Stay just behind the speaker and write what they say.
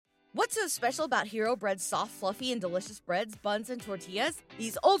What's so special about Hero Bread's soft, fluffy, and delicious breads, buns, and tortillas?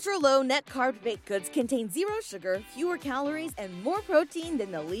 These ultra-low net-carb baked goods contain zero sugar, fewer calories, and more protein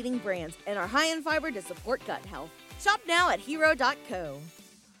than the leading brands, and are high in fiber to support gut health. Shop now at hero.co.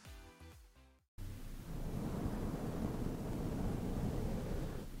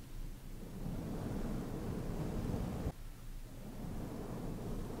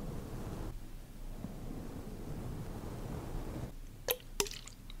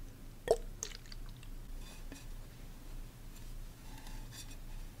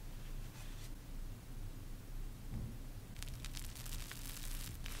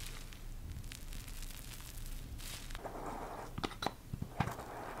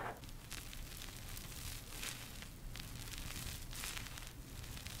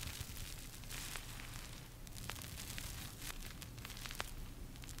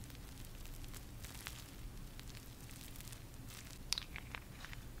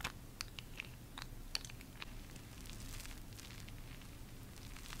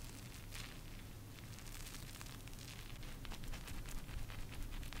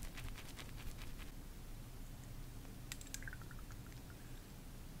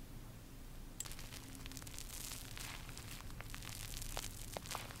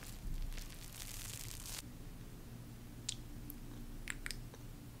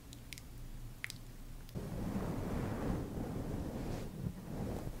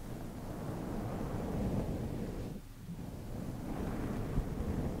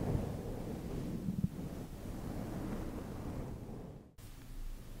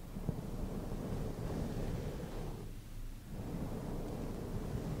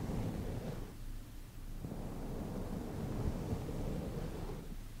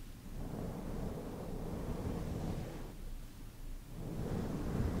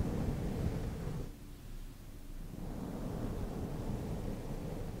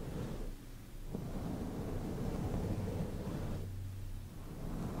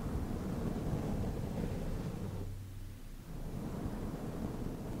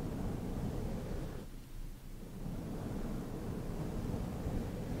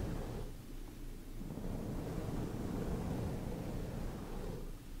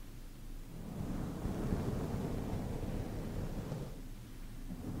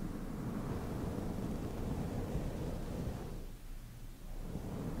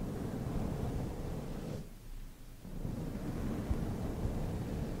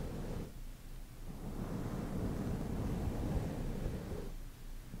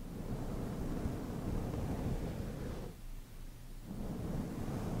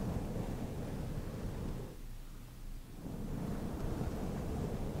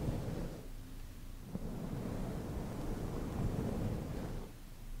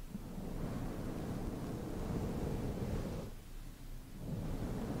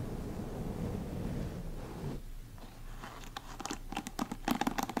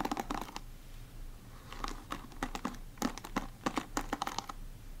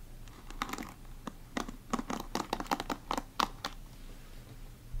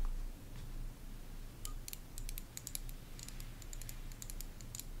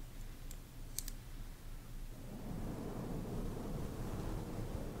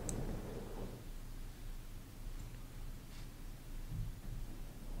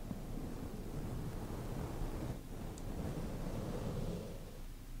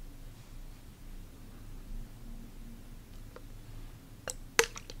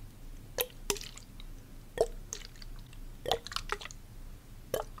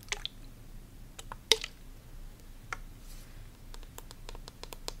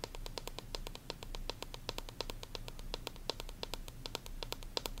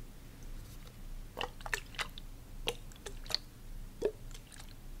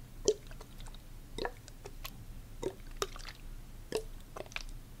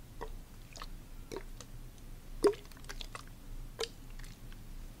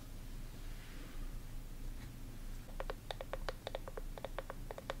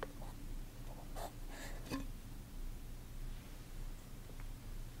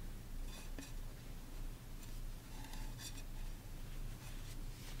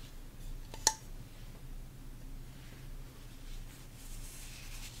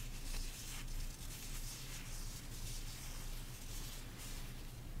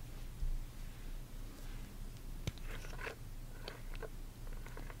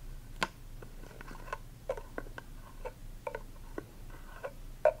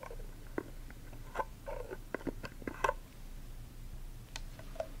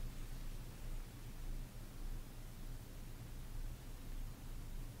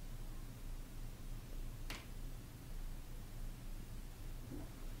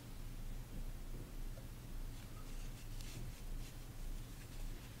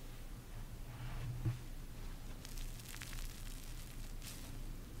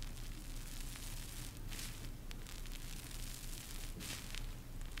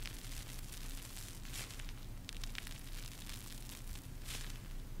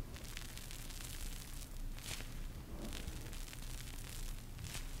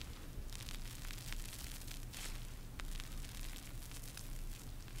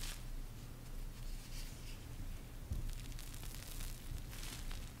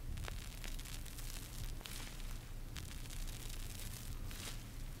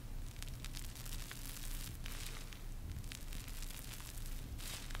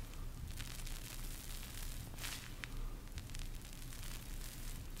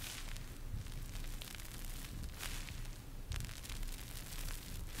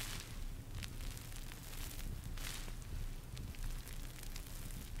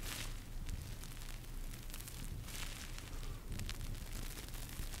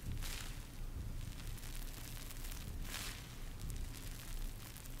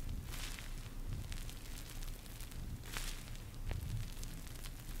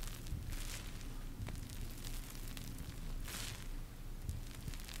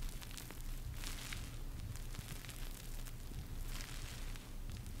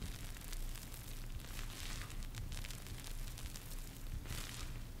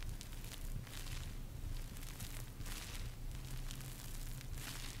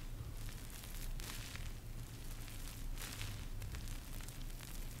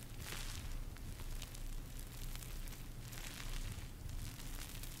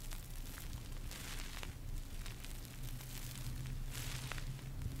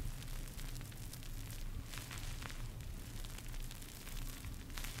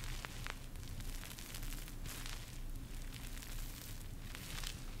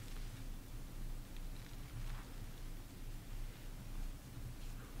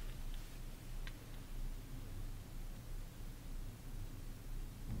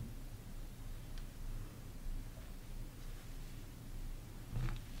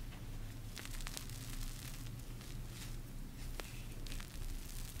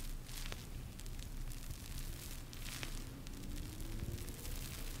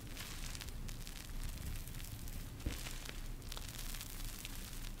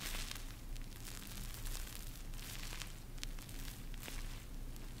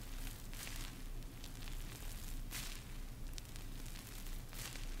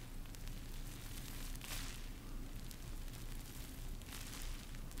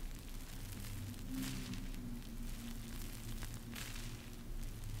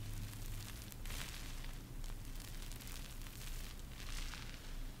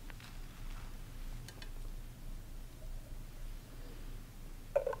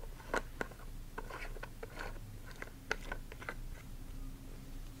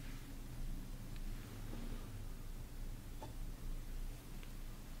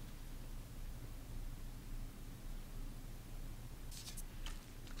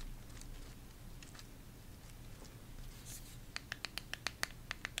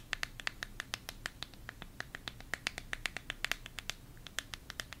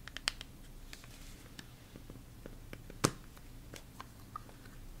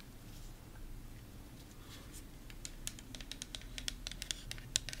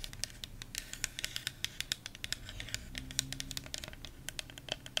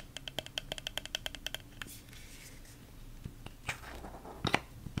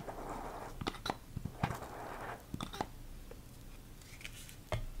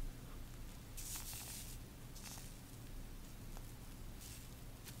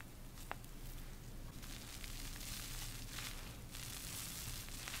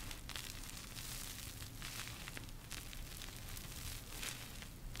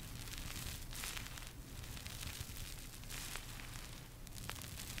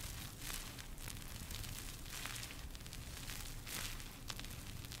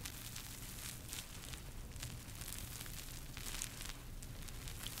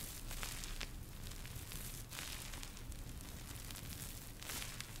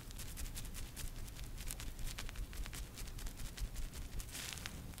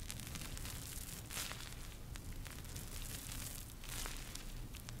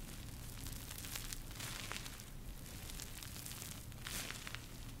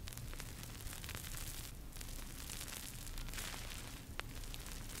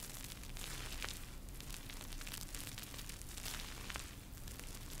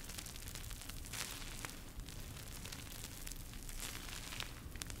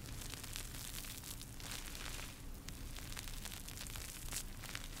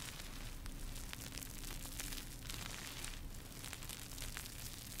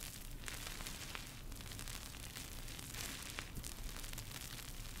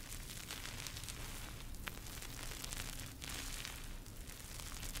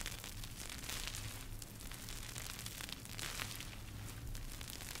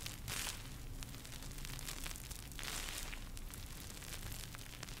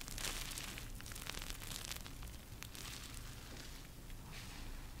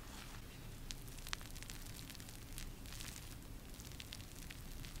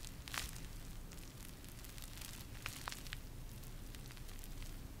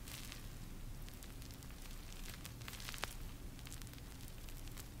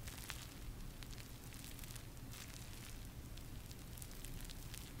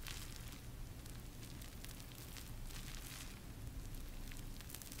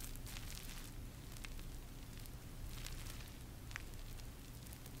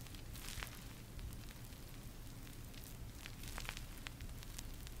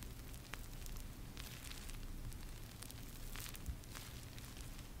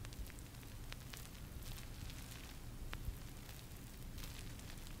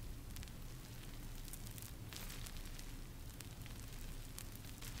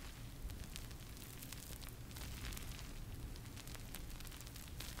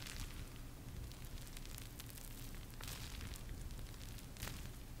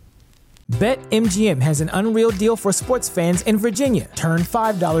 BetMGM has an unreal deal for sports fans in Virginia. Turn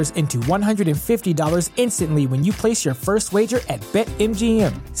 $5 into $150 instantly when you place your first wager at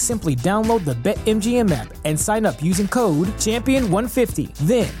BetMGM. Simply download the BetMGM app and sign up using code Champion150.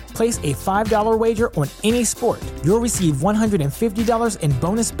 Then, place a $5 wager on any sport. You'll receive $150 in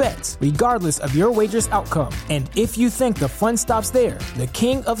bonus bets, regardless of your wager's outcome. And if you think the fun stops there, the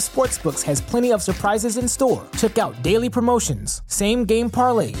King of Sportsbooks has plenty of surprises in store. Check out daily promotions, same-game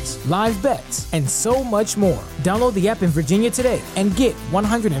parlays, live bets, and so much more. Download the app in Virginia today and get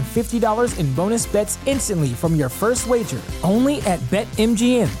 $150 in bonus bets instantly from your first wager. Only at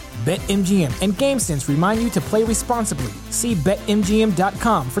BetMGM. BetMGM and GameSense remind you to play responsibly. See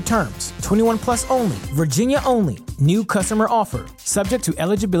BetMGM.com for terms. 21 plus only. Virginia only. New customer offer. Subject to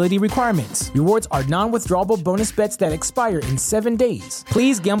eligibility requirements. Rewards are non-withdrawable bonus bets that expire in 7 days.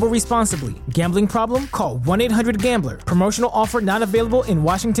 Please gamble responsibly. Gambling problem? Call 1-800-GAMBLER. Promotional offer not available in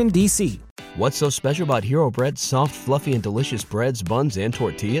Washington, D.C. What's so special about Hero Bread's soft, fluffy, and delicious breads, buns, and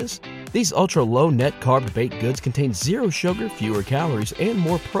tortillas? These ultra-low net-carb baked goods contain zero sugar, fewer calories, and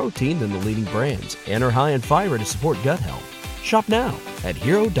more protein than the leading brands, and are high in fiber to support gut health. Shop now at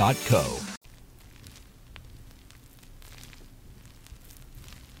hero.co.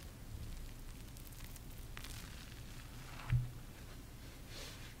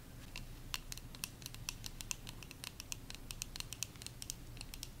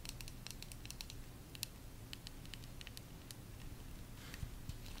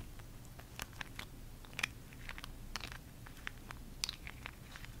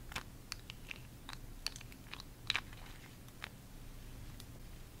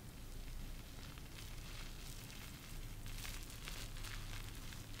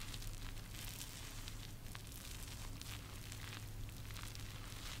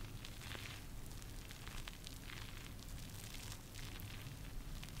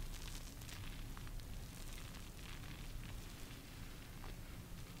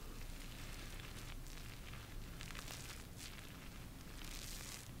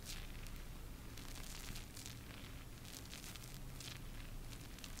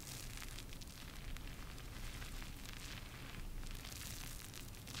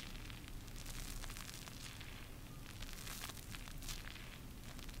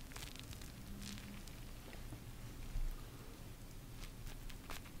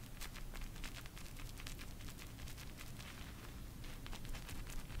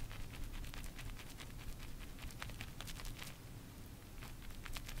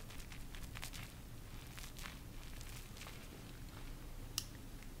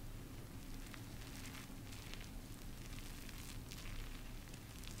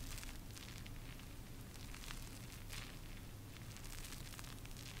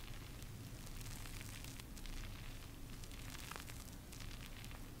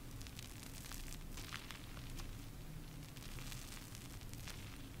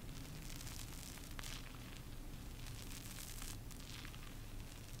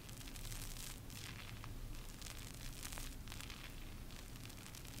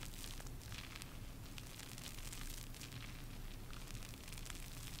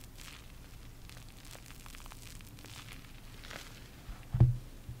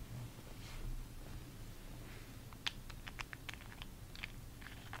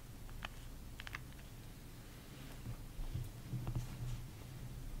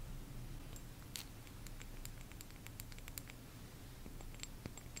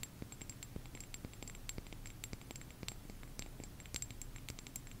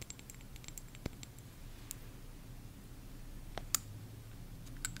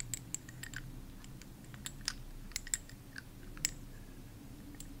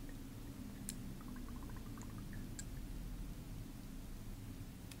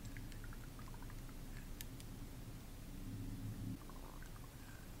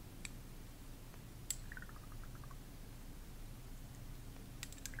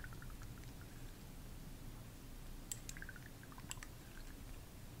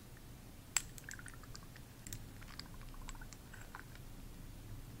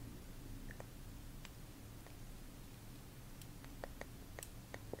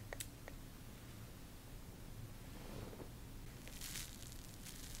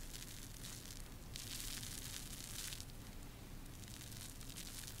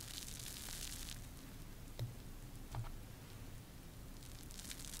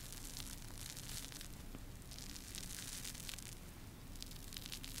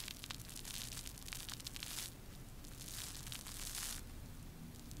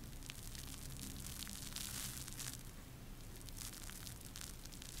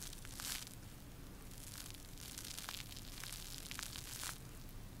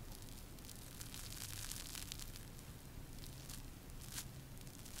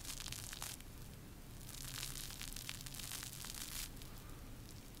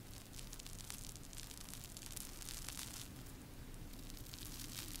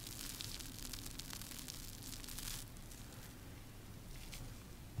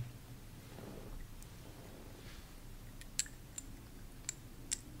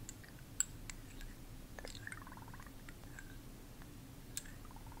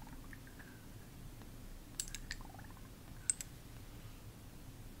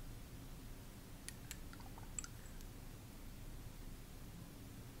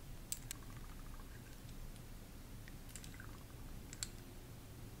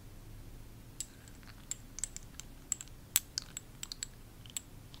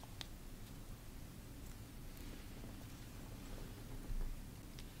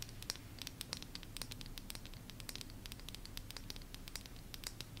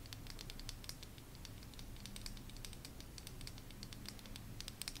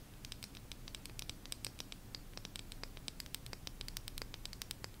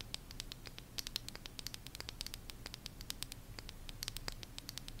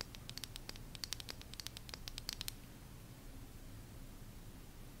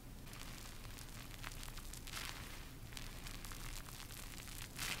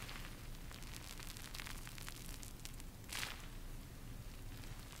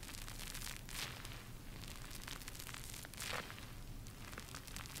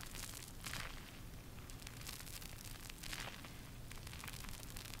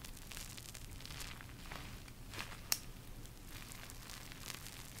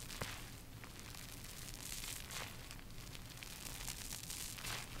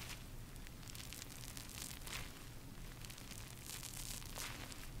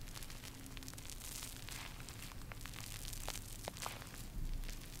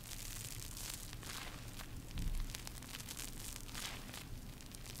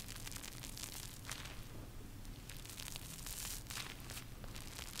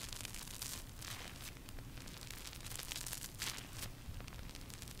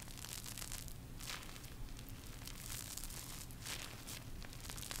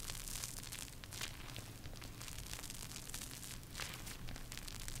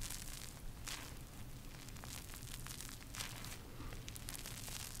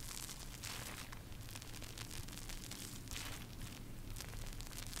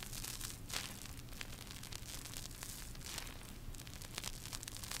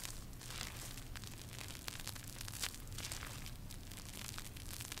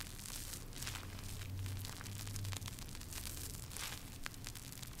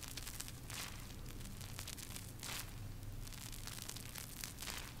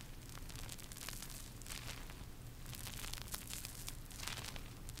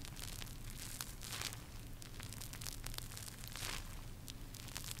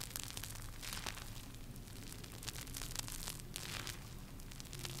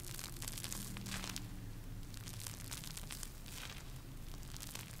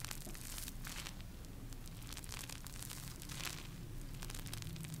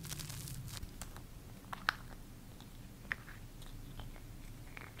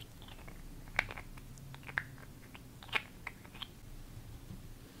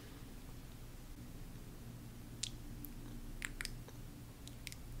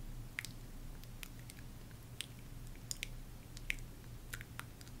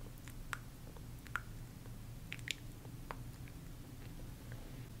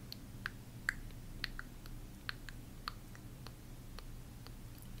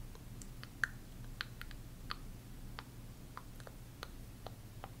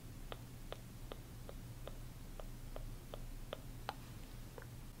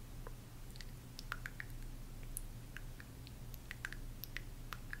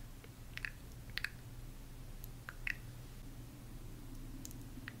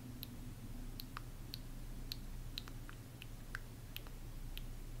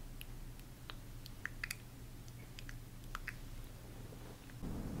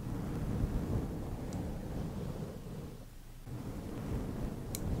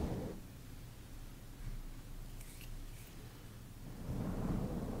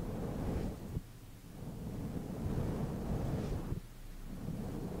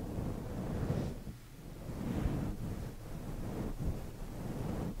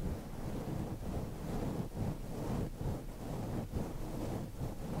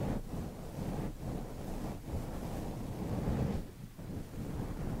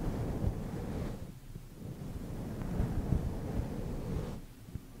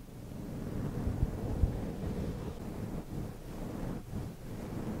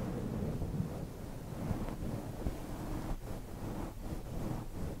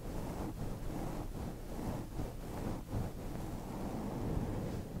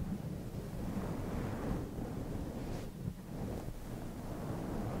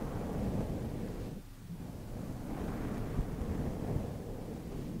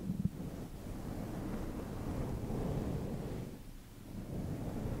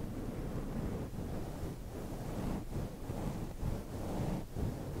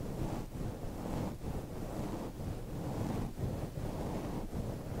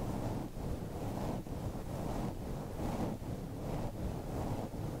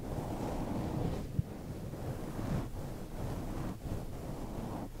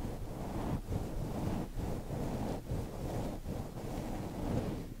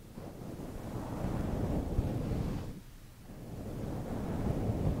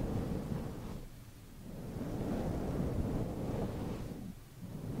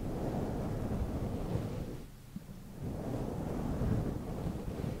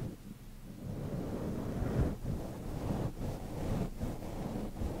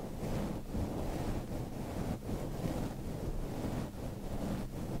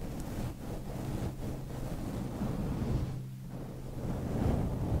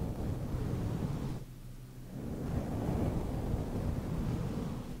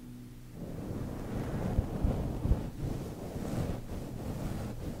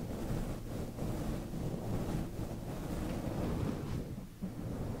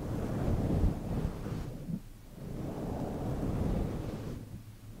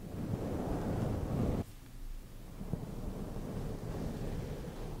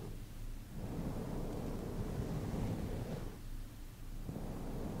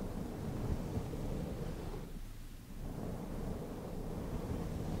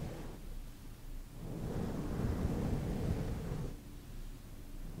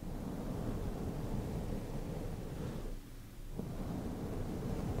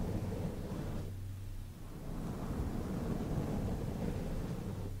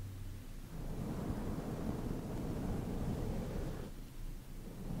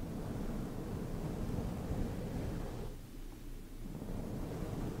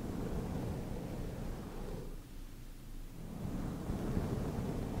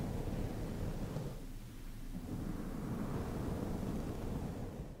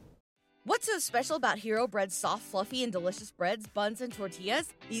 What's so special about Hero Bread's soft, fluffy, and delicious breads, buns, and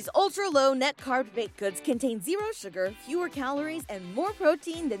tortillas? These ultra-low net-carb baked goods contain zero sugar, fewer calories, and more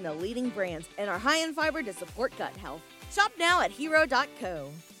protein than the leading brands, and are high in fiber to support gut health. Shop now at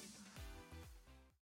hero.co.